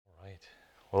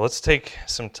Well, let's take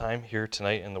some time here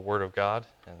tonight in the Word of God.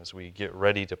 And as we get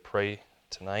ready to pray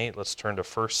tonight, let's turn to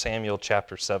 1 Samuel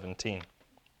chapter 17.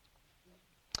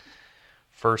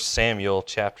 1 Samuel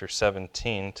chapter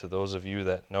 17, to those of you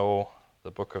that know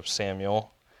the book of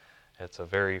Samuel, it's a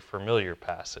very familiar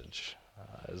passage.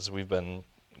 As we've been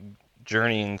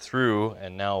journeying through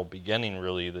and now beginning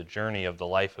really the journey of the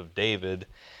life of David,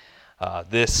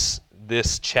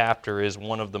 this chapter is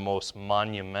one of the most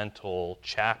monumental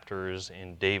chapters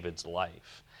in David's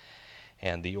life.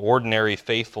 And the ordinary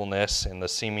faithfulness and the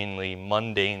seemingly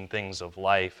mundane things of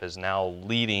life is now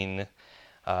leading,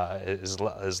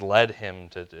 has led him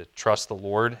to trust the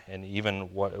Lord and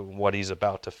even what he's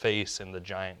about to face in the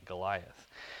giant Goliath.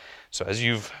 So as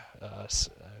if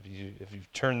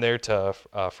you've turned there to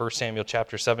 1 Samuel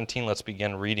chapter 17, let's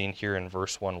begin reading here in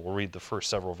verse 1. We'll read the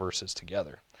first several verses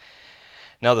together.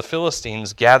 Now the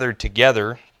Philistines gathered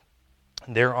together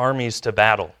their armies to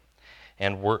battle,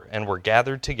 and were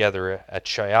gathered together at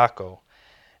Shiako,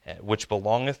 which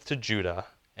belongeth to Judah,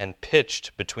 and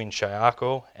pitched between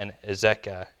Shiako and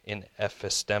Ezekah in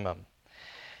Ephes-dammim.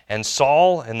 And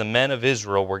Saul and the men of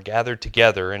Israel were gathered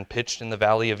together and pitched in the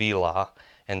valley of Elah,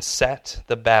 and set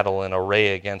the battle in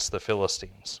array against the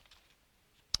Philistines.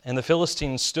 And the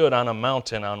Philistines stood on a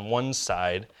mountain on one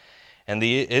side, and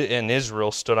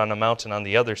Israel stood on a mountain on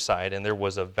the other side, and there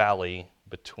was a valley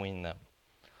between them.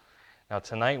 Now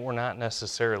tonight we're not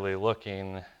necessarily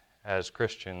looking as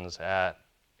Christians at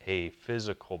a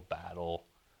physical battle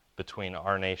between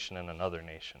our nation and another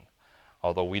nation,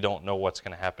 although we don't know what's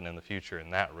going to happen in the future in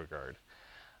that regard.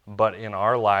 But in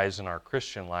our lives, in our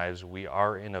Christian lives, we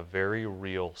are in a very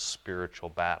real spiritual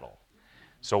battle.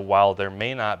 So while there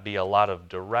may not be a lot of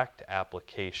direct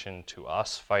application to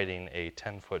us fighting a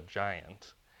 10-foot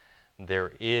giant,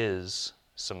 there is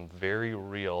some very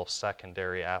real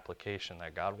secondary application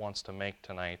that God wants to make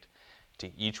tonight to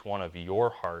each one of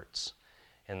your hearts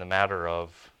in the matter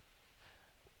of,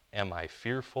 am I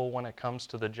fearful when it comes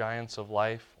to the giants of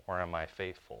life, or am I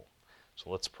faithful?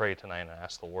 So let's pray tonight and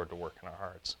ask the Lord to work in our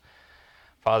hearts.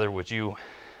 Father, would you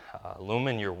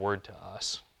illumine your word to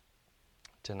us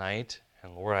tonight?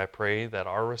 And Lord, I pray that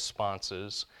our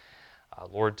responses,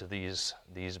 Lord, to these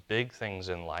big things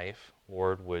in life,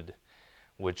 Lord, would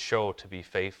show to be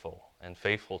faithful and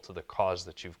faithful to the cause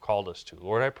that you've called us to.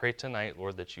 Lord, I pray tonight,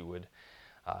 Lord, that you would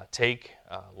take,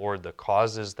 Lord, the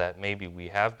causes that maybe we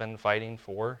have been fighting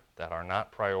for that are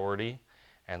not priority,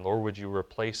 and Lord, would you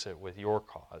replace it with your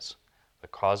cause, the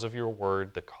cause of your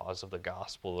word, the cause of the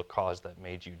gospel, the cause that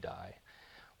made you die.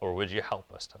 Lord, would you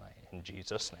help us tonight? In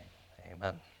Jesus' name,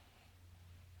 amen.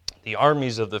 The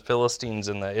armies of the Philistines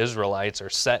and the Israelites are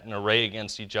set in array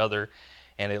against each other,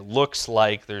 and it looks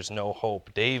like there's no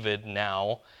hope. David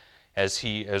now, as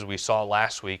we saw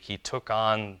last week, he took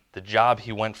on the job.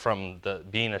 He went from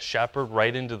being a shepherd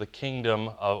right into the kingdom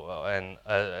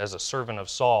as a servant of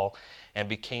Saul, and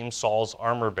became Saul's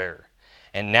armor bearer.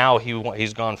 And now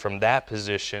he's gone from that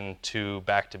position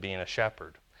back to being a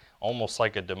shepherd. Almost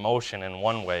like a demotion in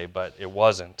one way, but it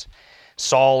wasn't.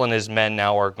 Saul and his men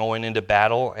now are going into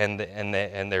battle, and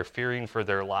they're fearing for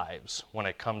their lives when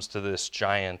it comes to this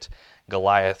giant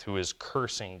Goliath who is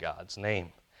cursing God's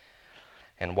name.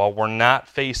 And while we're not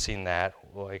facing that,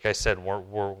 like I said,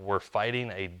 we're fighting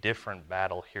a different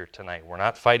battle here tonight. We're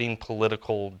not fighting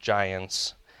political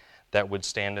giants that would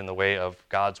stand in the way of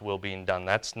God's will being done.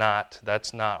 That's not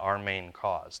our main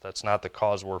cause. That's not the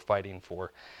cause we're fighting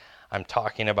for. I'm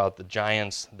talking about the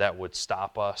giants that would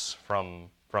stop us from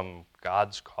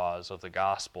God's cause of the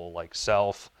gospel, like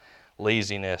self,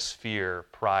 laziness, fear,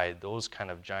 pride, those kind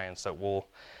of giants that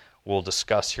we'll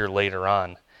discuss here later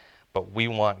on. But we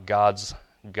want God's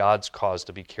cause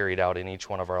to be carried out in each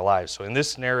one of our lives. So in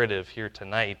this narrative here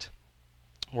tonight,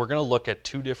 we're going to look at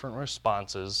two different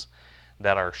responses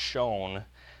that are shown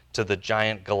to the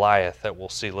giant Goliath that we'll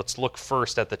see. Let's look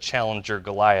first at the challenger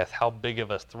Goliath. How big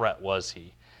of a threat was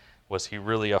he? Was he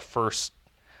really a first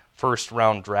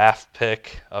round draft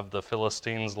pick of the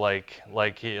Philistines like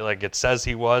it says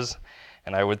he was?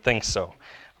 And I would think so.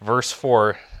 Verse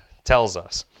 4 tells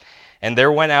us, "And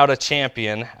there went out a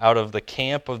champion out of the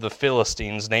camp of the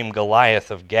Philistines named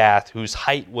Goliath of Gath, whose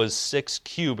height was 6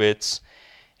 cubits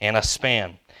and a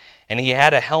span. And he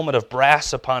had a helmet of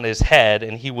brass upon his head,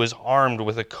 and he was armed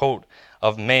with a coat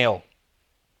of mail.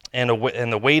 And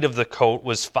the weight of the coat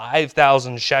was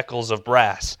 5,000 shekels of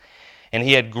brass. And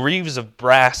he had greaves of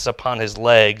brass upon his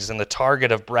legs, and the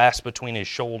target of brass between his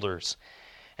shoulders.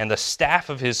 And the staff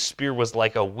of his spear was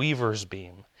like a weaver's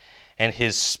beam. And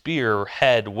his spear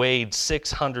head weighed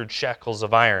 600 shekels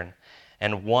of iron.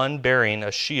 And one bearing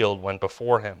a shield went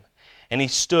before him. And he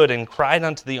stood and cried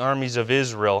unto the armies of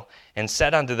Israel, and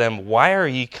said unto them, Why are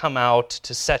ye come out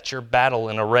to set your battle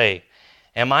in array?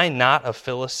 Am I not a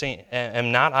Philistine,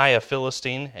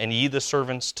 and ye the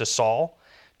servants to Saul?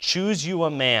 Choose you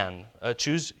a man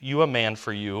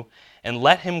for you, and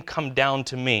let him come down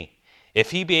to me.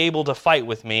 If he be able to fight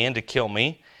with me and to kill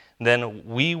me, then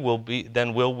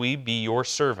will we be your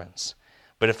servants.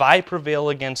 But if I prevail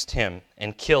against him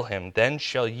and kill him, then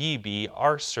shall ye be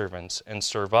our servants and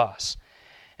serve us.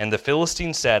 And the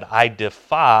Philistine said, I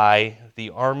defy the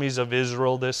armies of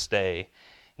Israel this day.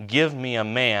 Give me a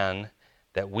man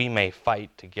that we may fight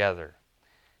together.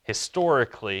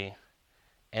 Historically,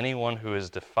 anyone who has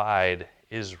defied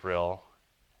Israel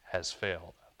has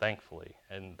failed, thankfully.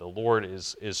 And the Lord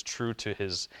is true to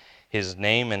his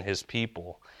name and his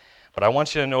people. But I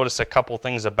want you to notice a couple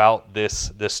things about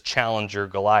this challenger,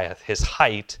 Goliath. His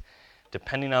height,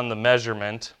 depending on the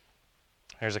measurement,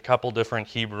 there's a couple different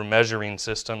Hebrew measuring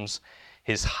systems.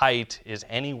 His height is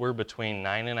anywhere between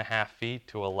 9.5 feet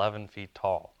to 11 feet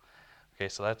tall. Okay,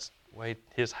 so that's way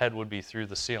his head would be through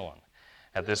the ceiling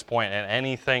at this point. And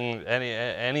any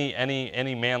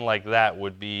man like that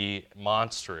would be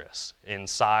monstrous in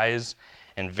size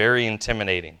and very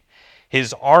intimidating.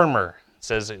 His armor, it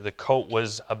says the coat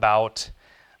was about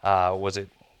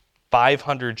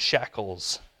 500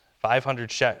 shekels,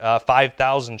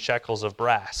 5,000 shekels of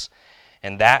brass.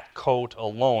 And that coat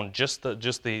alone, just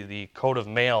the coat of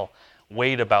mail,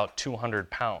 weighed about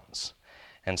 200 pounds.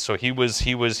 And so he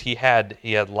had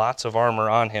lots of armor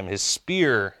on him. His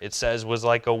spear, it says, was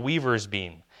like a weaver's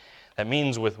beam. That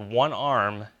means with one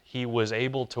arm he was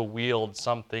able to wield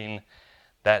something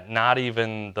that not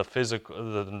even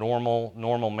the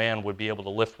normal man would be able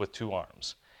to lift with two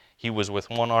arms. He was with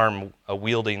one arm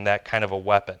wielding that kind of a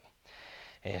weapon.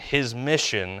 And his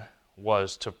mission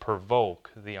was to provoke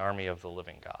the army of the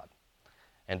living God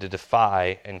and to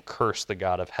defy and curse the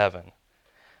God of heaven.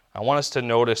 I want us to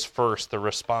notice first the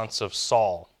response of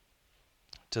Saul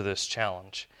to this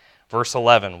challenge. Verse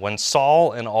 11, when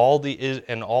Saul and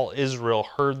all Israel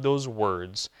heard those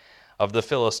words of the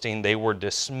Philistine, they were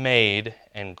dismayed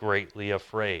and greatly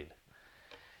afraid.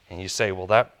 And you say,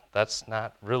 well, that's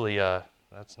not really I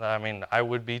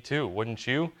would be too, wouldn't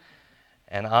you?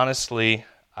 And honestly,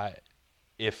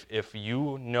 if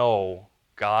you know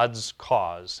God's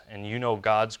cause, and you know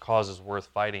God's cause is worth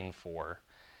fighting for,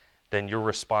 then your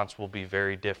response will be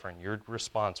very different. Your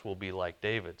response will be like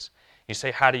David's. You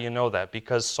say, how do you know that?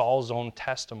 Because Saul's own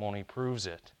testimony proves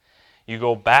it. You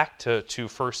go back to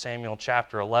 1 Samuel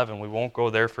chapter 11. We won't go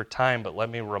there for time, but let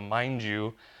me remind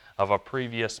you of a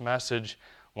previous message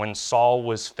when Saul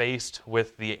was faced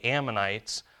with the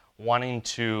Ammonites wanting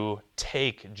to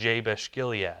take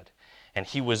Jabesh-Gilead. And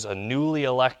he was a newly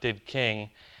elected king,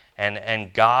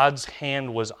 and God's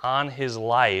hand was on his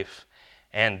life.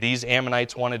 And these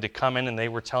Ammonites wanted to come in, and they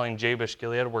were telling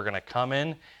Jabesh-Gilead, we're going to come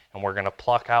in, and we're going to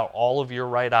pluck out all of your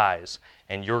right eyes,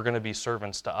 and you're going to be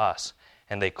servants to us.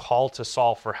 And they call to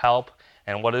Saul for help,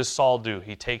 and what does Saul do?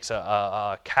 He takes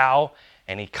a cow,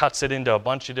 and he cuts it into a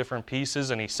bunch of different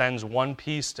pieces, and he sends one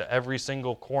piece to every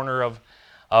single corner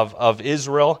of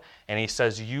Israel, and he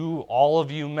says, all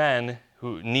of you men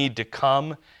who need to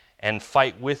come and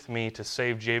fight with me to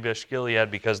save Jabesh-Gilead,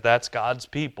 because that's God's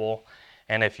people.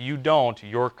 And if you don't,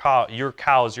 your cows,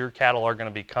 your cattle are going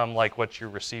to become like what you're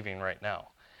receiving right now.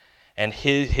 And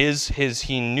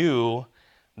he knew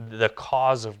the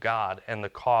cause of God and the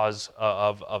cause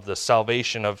of the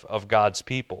salvation of God's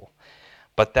people.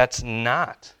 But that's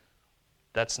not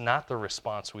the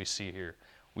response we see here.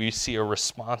 We see a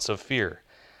response of fear.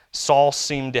 Saul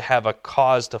seemed to have a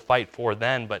cause to fight for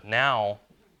then, but now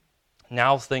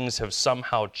things have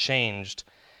somehow changed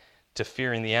to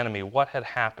fearing the enemy. What had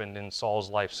happened in Saul's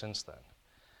life since then?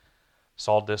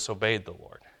 Saul disobeyed the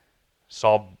Lord.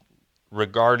 Saul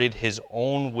regarded his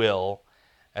own will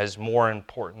as more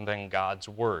important than God's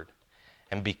word.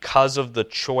 And because of the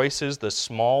choices, the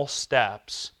small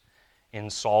steps in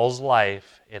Saul's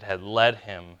life, it had led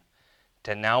him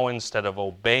to now, instead of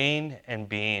obeying and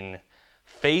being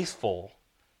faithful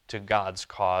to God's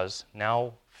cause,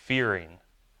 now fearing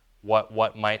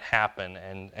what might happen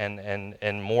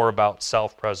and more about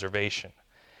self-preservation.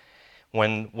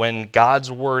 When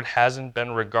God's word hasn't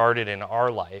been regarded in our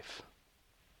life,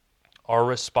 our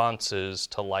responses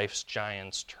to life's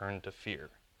giants turn to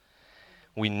fear.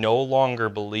 We no longer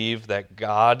believe that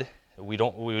God, we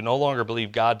no longer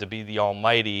believe God to be the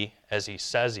Almighty as He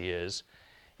says He is.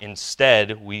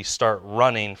 Instead, we start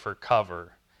running for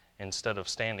cover instead of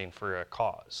standing for a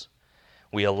cause.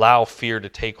 We allow fear to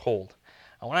take hold.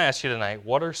 I want to ask you tonight,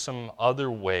 what are some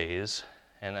other ways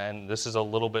And this is a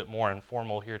little bit more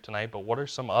informal here tonight, but what are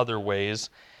some other ways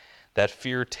that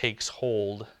fear takes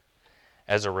hold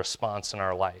as a response in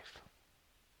our life?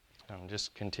 And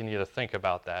just continue to think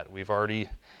about that.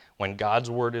 When God's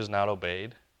word is not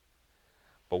obeyed,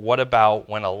 but what about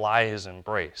when a lie is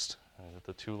embraced? And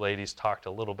the two ladies talked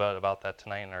a little bit about that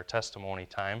tonight in our testimony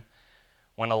time.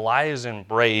 When a lie is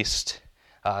embraced,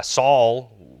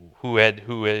 Saul, who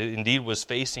indeed was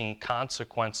facing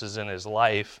consequences in his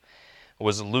life,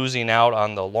 was losing out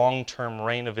on the long-term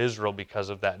reign of Israel because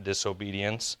of that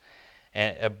disobedience.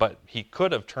 But he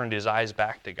could have turned his eyes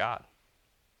back to God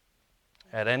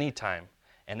at any time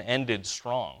and ended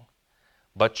strong,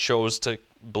 but chose to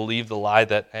believe the lie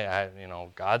that, hey,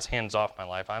 God's hands off my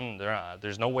life.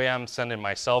 There's no way I'm sending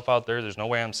myself out there. There's no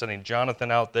way I'm sending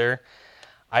Jonathan out there.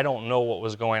 I don't know what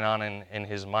was going on in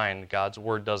his mind. God's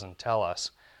word doesn't tell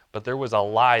us. But there was a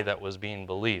lie that was being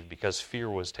believed because fear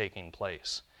was taking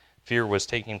place. Fear was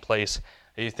taking place.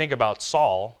 You think about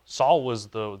Saul. Saul was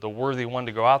the worthy one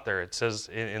to go out there. It says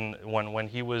when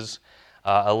he was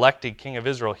elected king of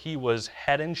Israel, he was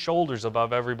head and shoulders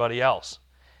above everybody else.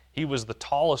 He was the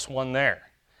tallest one there.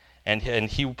 And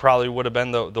he probably would have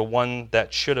been the one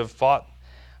that should have fought.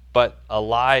 But a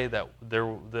lie that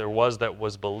there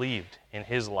was believed in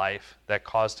his life that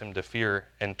caused him to fear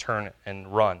and turn and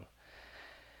run.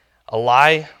 A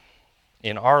lie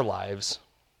in our lives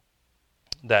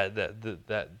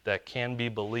that can be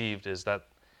believed is that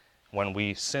when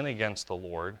we sin against the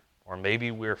Lord, or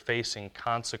maybe we're facing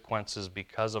consequences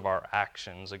because of our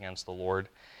actions against the Lord,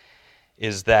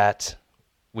 is that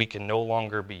we can no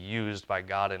longer be used by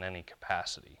God in any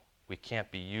capacity. We can't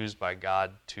be used by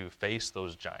God to face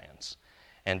those giants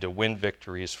and to win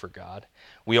victories for God.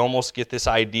 We almost get this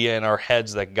idea in our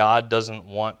heads that God doesn't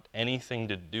want anything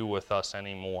to do with us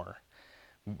anymore,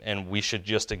 and we should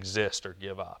just exist or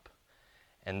give up.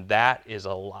 And that is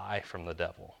a lie from the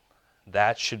devil.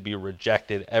 That should be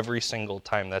rejected every single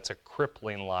time. That's a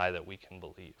crippling lie that we can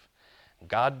believe.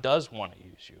 God does want to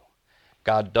use you.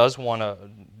 God does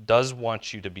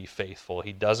want you to be faithful.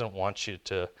 He doesn't want you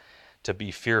to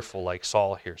be fearful like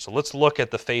Saul here. So let's look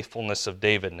at the faithfulness of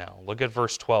David now. Look at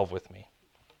verse 12 with me.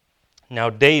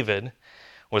 Now David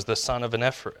was the son of an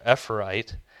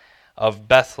Ephraite of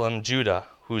Bethlehem, Judah,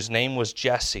 whose name was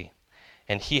Jesse.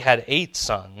 And he had 8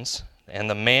 sons, and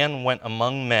the man went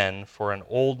among men for an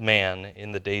old man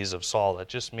in the days of Saul. That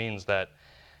just means that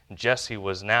Jesse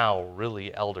was now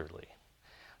really elderly.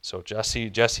 So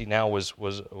Jesse now was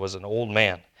an old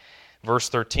man. Verse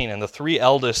 13, and the 3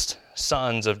 eldest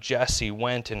sons of Jesse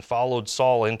went and followed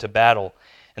Saul into battle.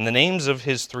 And the names of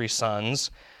his 3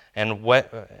 sons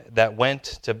that went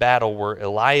to battle were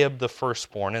Eliab the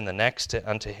firstborn, and the next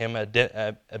unto him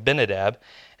Abinadab,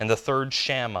 and the third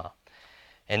Shammah.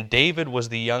 And David was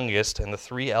the youngest, and the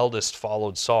 3 eldest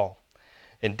followed Saul.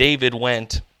 And David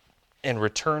went and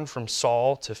returned from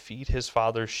Saul to feed his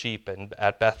father's sheep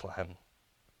at Bethlehem.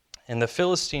 And the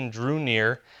Philistine drew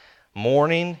near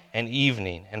morning and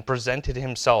evening and presented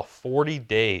himself 40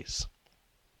 days.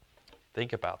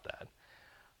 Think about that.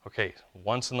 Okay,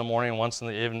 once in the morning, once in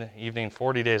the evening,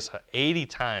 40 days, 80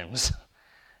 times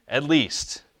at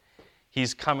least,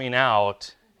 he's coming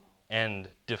out and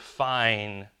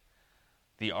defying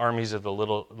the armies of the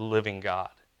living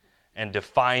God and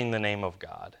defying the name of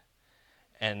God.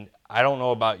 And I don't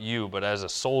know about you, but as a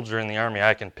soldier in the army,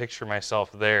 I can picture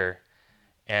myself there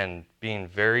and being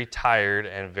very tired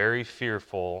and very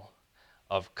fearful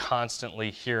of constantly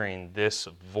hearing this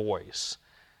voice,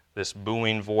 this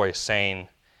booming voice saying,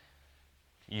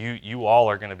 you all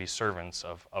are going to be servants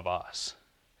of us.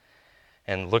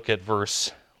 And look at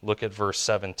verse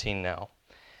 17 now.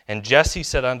 And Jesse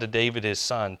said unto David his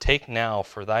son, take now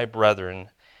for thy brethren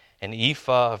an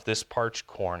ephah of this parched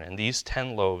corn, and these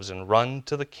 10 loaves, and run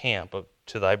to the camp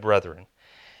to thy brethren,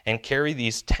 and carry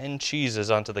these 10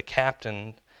 cheeses unto the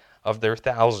captain of their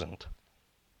 1,000.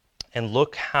 And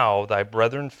look how thy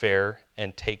brethren fare,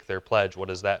 and take their pledge. What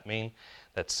does that mean?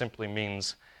 That simply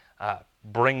means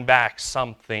bring back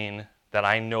something that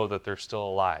I know that they're still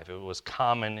alive. It was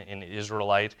common in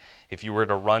Israelite, if you were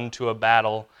to run to a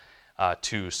battle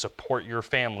to support your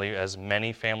family, as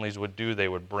many families would do, they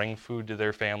would bring food to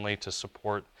their family to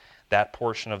support that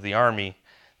portion of the army.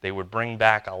 They would bring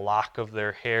back a lock of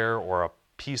their hair or a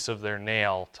piece of their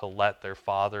nail to let their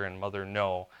father and mother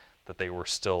know that they were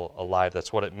still alive.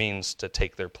 That's what it means to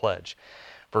take their pledge.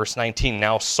 Verse 19,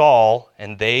 now Saul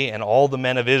and they and all the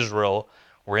men of Israel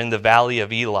were in the valley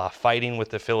of Elah fighting with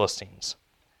the Philistines.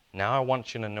 Now I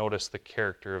want you to notice the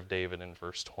character of David in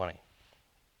verse 20.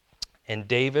 And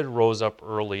David rose up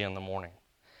early in the morning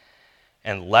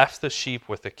and left the sheep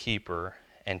with the keeper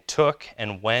and took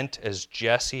and went as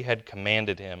Jesse had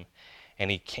commanded him. And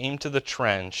he came to the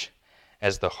trench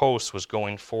as the host was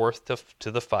going forth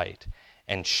to the fight,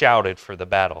 and shouted for the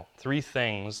battle. Three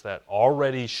things that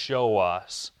already show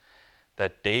us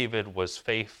that David was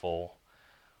faithful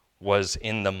was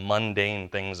in the mundane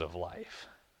things of life.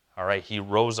 All right, he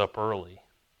rose up early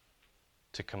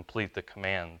to complete the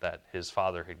command that his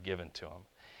father had given to him.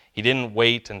 He didn't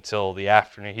wait until the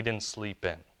afternoon. He didn't sleep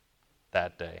in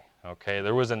that day. Okay,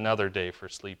 there was another day for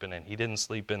sleeping in. He didn't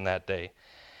sleep in that day.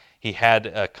 He had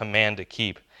a command to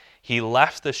keep. He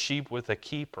left the sheep with a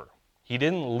keeper. He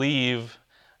didn't leave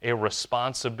a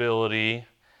responsibility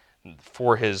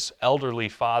for his elderly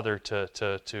father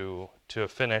to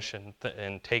finish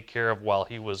and take care of while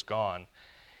he was gone.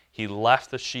 He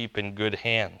left the sheep in good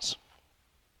hands.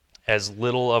 As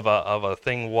little of a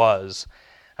thing was,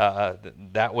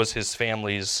 that was his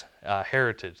family's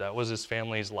heritage. That was his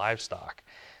family's livestock.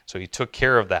 So he took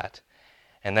care of that.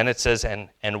 And then it says,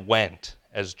 and went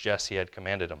as Jesse had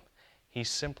commanded him. He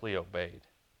simply obeyed.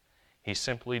 He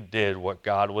simply did what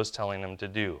God was telling him to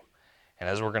do. And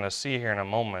as we're going to see here in a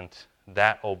moment,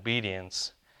 that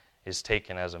obedience is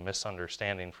taken as a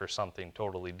misunderstanding for something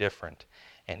totally different.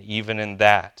 And even in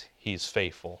that, he's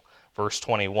faithful. Verse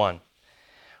 21.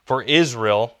 For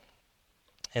Israel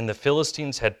and the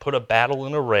Philistines had put a battle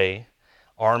in array,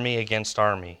 army against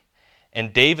army.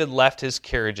 And David left his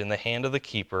carriage in the hand of the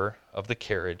keeper of the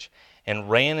carriage, and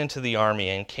ran into the army,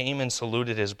 and came and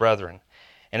saluted his brethren.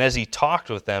 And as he talked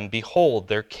with them, behold,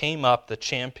 there came up the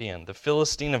champion, the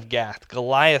Philistine of Gath,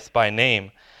 Goliath by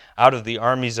name, out of the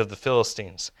armies of the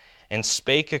Philistines, and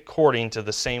spake according to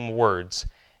the same words,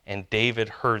 and David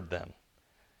heard them.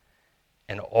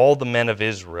 And all the men of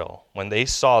Israel, when they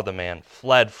saw the man,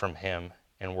 fled from him,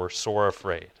 and were sore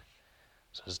afraid.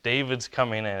 So as David's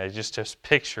coming in, I just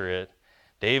picture it.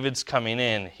 David's coming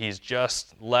in. He's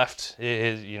just left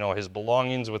his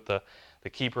belongings with the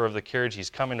keeper of the carriage.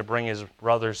 He's coming to bring his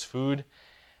brother's food.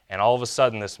 And all of a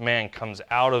sudden, this man comes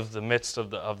out of the midst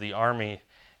of the army,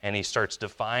 and he starts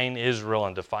defying Israel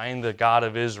and defying the God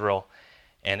of Israel.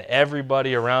 And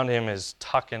everybody around him is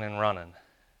tucking and running. And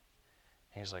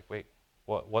he's like, wait,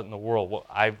 what in the world? Well,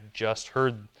 I've just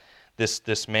heard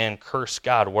this man curse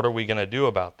God. What are we going to do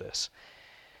about this?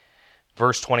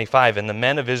 Verse 25, and the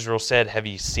men of Israel said, have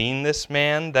ye seen this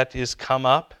man that is come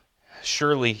up?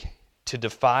 Surely to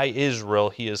defy Israel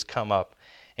he is come up.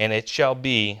 And it shall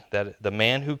be that the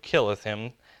man who killeth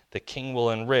him, the king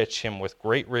will enrich him with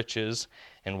great riches,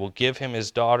 and will give him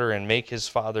his daughter, and make his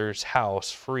father's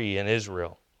house free in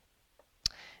Israel.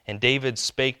 And David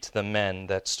spake to the men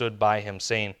that stood by him,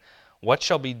 saying, what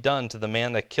shall be done to the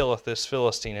man that killeth this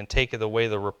Philistine, and taketh away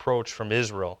the reproach from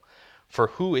Israel? For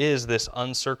who is this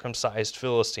uncircumcised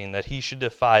Philistine, that he should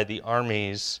defy the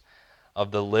armies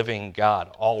of the living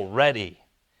God? Already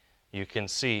you can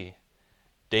see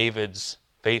David's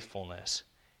faithfulness.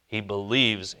 He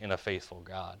believes in a faithful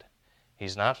God.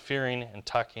 He's not fearing and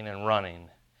tucking and running.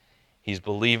 He's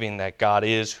believing that God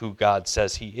is who God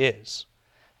says he is.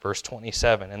 Verse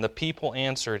 27, and the people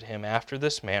answered him after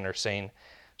this manner, saying,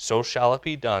 so shall it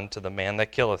be done to the man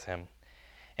that killeth him.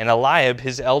 And Eliab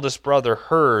his eldest brother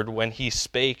heard when he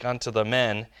spake unto the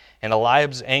men, and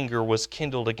Eliab's anger was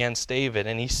kindled against David.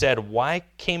 And he said, why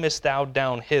camest thou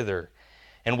down hither?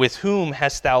 And with whom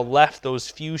hast thou left those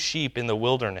few sheep in the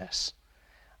wilderness?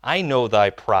 I know thy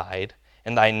pride,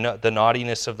 and the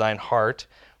naughtiness of thine heart,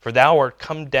 for thou art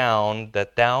come down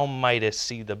that thou mightest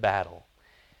see the battle.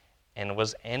 And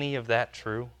was any of that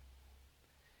true?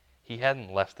 He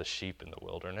hadn't left the sheep in the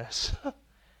wilderness.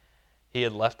 He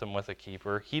had left them with a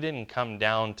keeper. He didn't come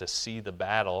down to see the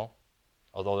battle,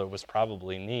 although it was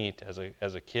probably neat as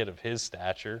a kid of his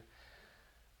stature.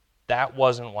 That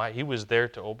wasn't why. He was there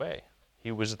to obey.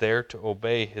 He was there to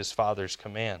obey his father's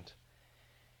command.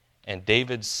 And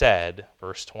David said,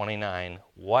 verse 29,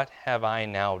 what have I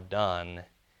now done?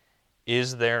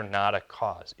 Is there not a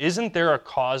cause? Isn't there a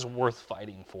cause worth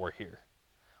fighting for here?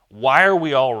 Why are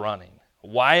we all running?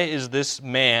 Why is this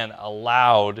man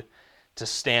allowed to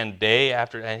stand day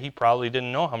after, and he probably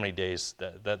didn't know how many days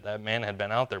that man had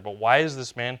been out there, but why is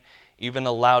this man even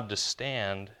allowed to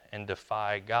stand and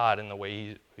defy God in the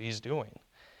way he's doing?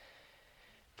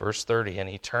 Verse 30, and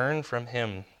he turned from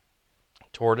him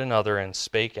toward another and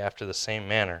spake after the same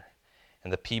manner,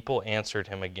 and the people answered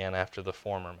him again after the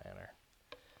former manner.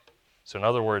 So in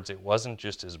other words, it wasn't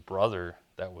just his brother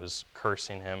that was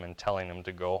cursing him and telling him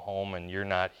to go home and you're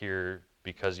not here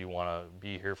because you want to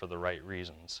be here for the right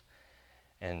reasons.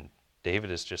 And David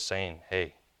is just saying,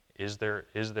 hey, is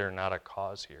there not a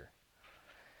cause here?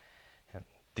 And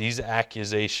these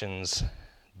accusations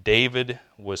David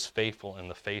was faithful in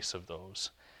the face of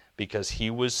those because he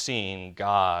was seeing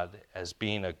God as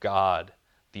being a God,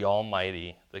 the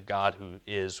Almighty, the God who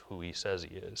is who he says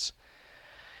he is.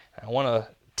 I want to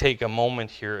take a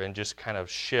moment here and just kind of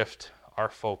shift our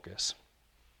focus,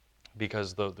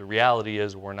 because the reality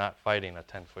is we're not fighting a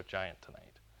 10-foot giant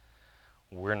tonight.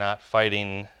 We're not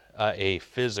fighting a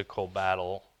physical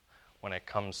battle when it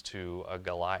comes to a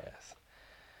Goliath.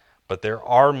 But there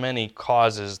are many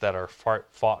causes that are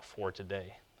fought for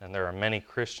today, and there are many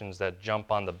Christians that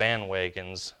jump on the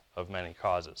bandwagons of many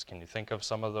causes. Can you think of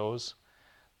some of those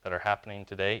that are happening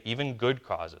today? Even good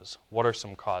causes. What are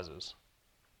some causes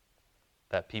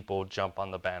that people jump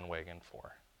on the bandwagon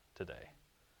for today?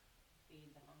 Feed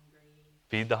the hungry.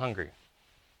 Feed the hungry.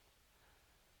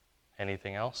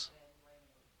 Anything else?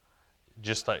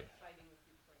 Just like,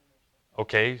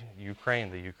 okay, Ukraine,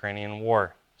 the Ukrainian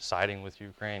war, siding with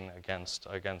Ukraine against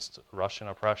Russian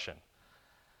oppression.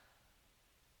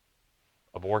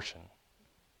 Abortion.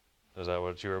 Is that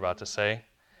what you were about to say?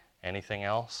 Anything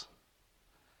else?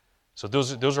 So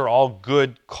those are all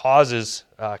good causes,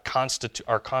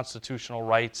 our constitutional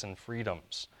rights and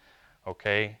freedoms.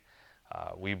 Okay,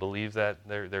 we believe that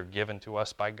they're given to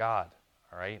us by God.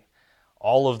 All right,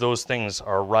 all of those things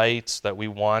are rights that we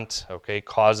want. Okay,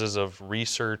 causes of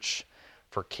research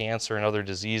for cancer and other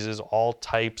diseases, all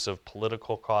types of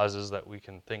political causes that we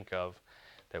can think of,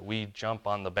 that we jump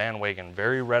on the bandwagon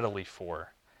very readily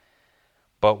for.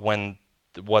 But when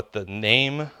what the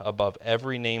name above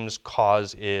every name's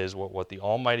cause is, what the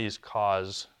Almighty's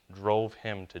cause drove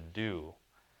him to do,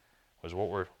 was what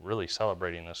we're really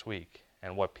celebrating this week,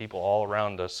 and what people all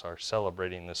around us are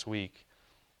celebrating this week.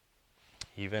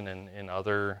 Even in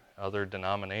other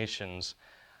denominations,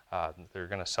 they're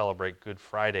going to celebrate Good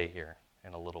Friday here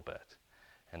in a little bit,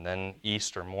 and then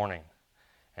Easter morning.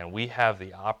 And we have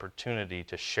the opportunity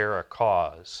to share a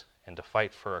cause and to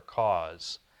fight for a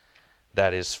cause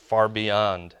that is far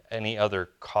beyond any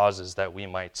other causes that we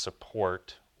might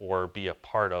support or be a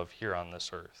part of here on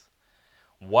this earth.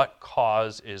 What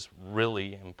cause is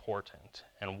really important,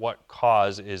 and what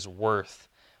cause is worth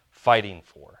fighting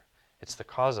for? It's the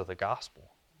cause of the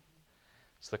gospel.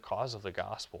 It's the cause of the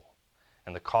gospel,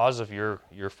 and the cause of your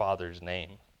Father's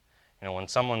name. You know, when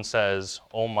someone says,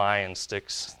 "Oh my," and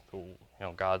sticks,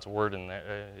 God's word in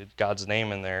there, God's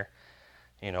name in there,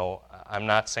 I'm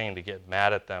not saying to get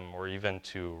mad at them or even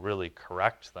to really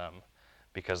correct them,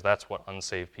 because that's what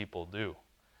unsaved people do.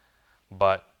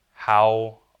 But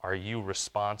how are you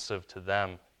responsive to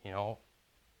them?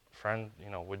 Friend,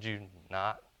 would you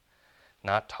not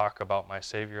talk about my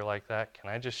Savior like that? Can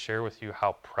I just share with you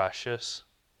how precious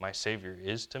my Savior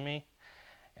is to me?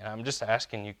 And I'm just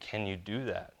asking you, can you do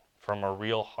that from a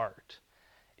real heart?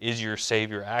 Is your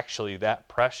Savior actually that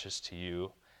precious to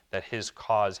you that his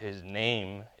cause, his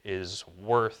name, is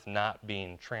worth not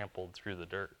being trampled through the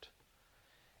dirt?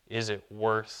 Is it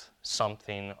worth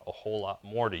something a whole lot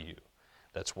more to you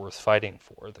that's worth fighting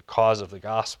for? The cause of the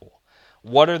gospel.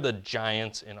 What are the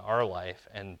giants in our life?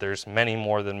 And there's many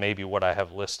more than maybe what I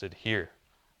have listed here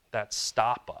that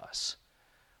stop us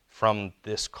from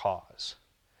this cause.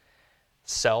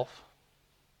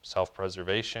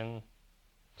 Self-preservation,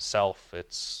 I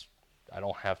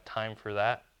don't have time for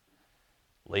that.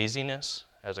 Laziness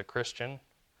as a Christian,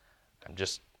 I'm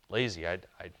just lazy. I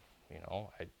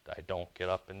don't get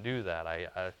up and do that.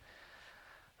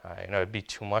 It'd be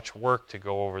too much work to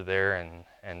go over there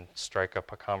and strike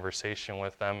up a conversation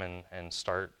with them and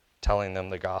start telling them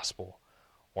the gospel.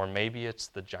 Or maybe it's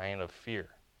the giant of fear.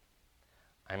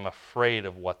 I'm afraid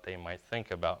of what they might think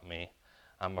about me.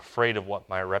 I'm afraid of what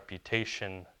my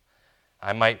reputation,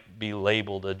 I might be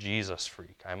labeled a Jesus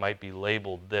freak. I might be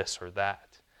labeled this or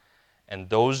that. And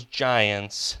those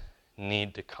giants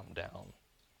need to come down.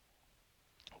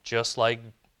 Just like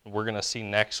we're going to see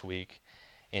next week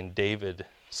in David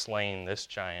slaying this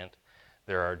giant,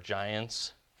 there are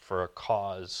giants for a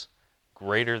cause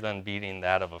greater than beating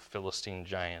that of a Philistine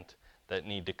giant that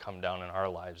need to come down in our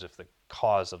lives if the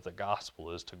cause of the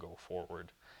gospel is to go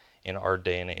forward in our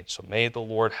day and age. So may the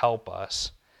Lord help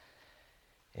us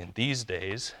in these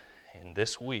days, in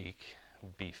this week,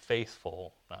 be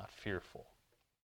faithful, not fearful.